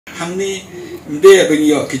hang ni mde ben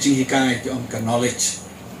yo kijing hikai ki om ka knowledge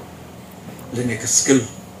lene ka skill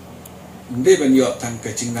mde ben yo tang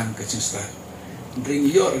ka jing nang ka jing star bring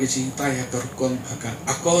yo ka jing tai ha kar kon haka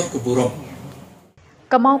akor ko burom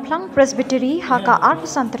Kamau Plang Presbytery haka arku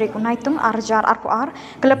santrik unaitung arjar arkuar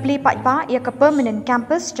kelepli patba ia ke permanent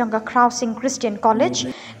campus jangka Khrawsing Christian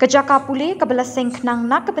College kejaka pule kebelas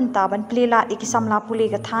sengknang nak kebenta ban pelela ikisamla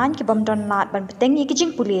pule gathan ki bamdon lat ban peteng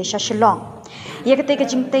ikijing pule sha Shillong. Ia kete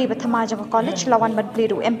kejing tei bathama jangka college lawan ban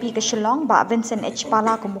pleru MP ke Shillong ba Vincent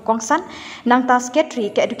Plie ko mukongsan nang ta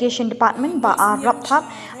secretary ke education department ba Rapthap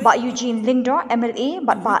ba Eugene Lingdor MLA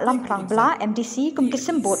ba Lamprang bla MDC kum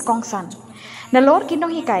kisembot kongsan. Nalor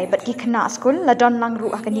kinong hikai bat ki kena school la don lang ru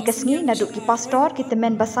akan dikasngi naduk ki pastor ki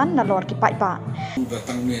temen basan nalor ki paipa.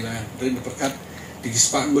 Datang ni lah, dari perkat di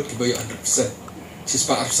kispa ngut ki bayo 100%,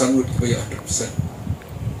 kispa arsan ngut ki bayo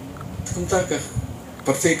 100%. Kumta ka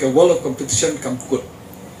partai ka wall of competition kam kut,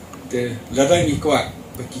 de ladang ni kuat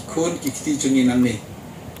bagi kon ki kiti jungi nang ni.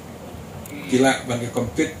 Kila bagi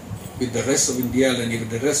compete with the rest of India and with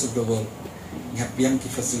the rest of the world. Ngap yang ki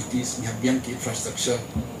facilities, ngap yang ki infrastructure,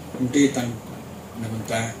 undi tang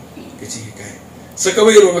namanta kecing hikai.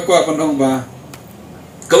 Sekawai rumah kuat pandang ba,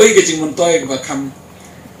 kawai kecing mentoy ba kam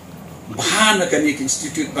bahan akan ik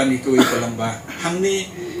institute bani kawai palang ba. Hang ni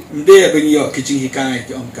mde ben yo kecing hikai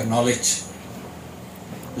ki om ka knowledge,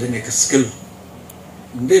 lene ka skill.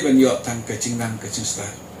 Mde ben yo tang kecing nang kecing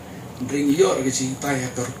star. Bring yo kecing tai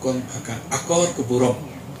hakar kon haka akor ko burom.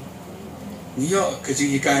 Yo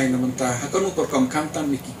kecing hikai namanta hakanu perkom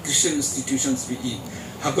kantan ni Christian institutions bi.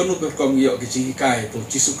 Hakanu perkom yo kecing hikai to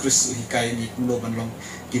Yesus Kristus hikai ni kulo banlong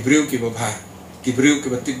kibriu ki babha kibriu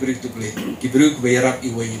ki batik briu tu ble kibriu ki bayarap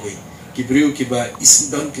iwe kibriu ki ba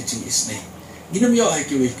isdon kecing isne ginam yo hai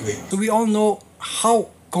kiwe. So we all know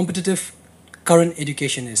how competitive current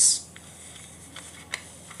education is.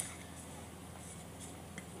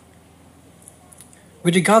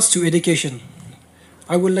 With regards to education,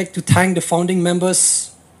 I would like to thank the founding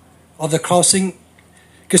members of the Khrawsing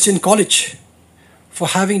Christian College for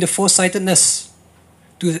having the foresightedness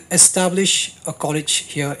to establish a college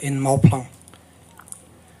here in Mau Plang.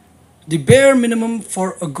 The bare minimum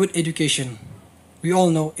for a good education, we all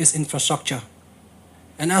know, is infrastructure.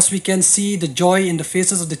 And as we can see the joy in the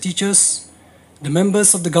faces of the teachers, the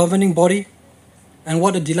members of the governing body, and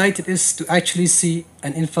what a delight it is to actually see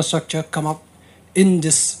an infrastructure come up in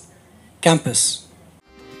this campus.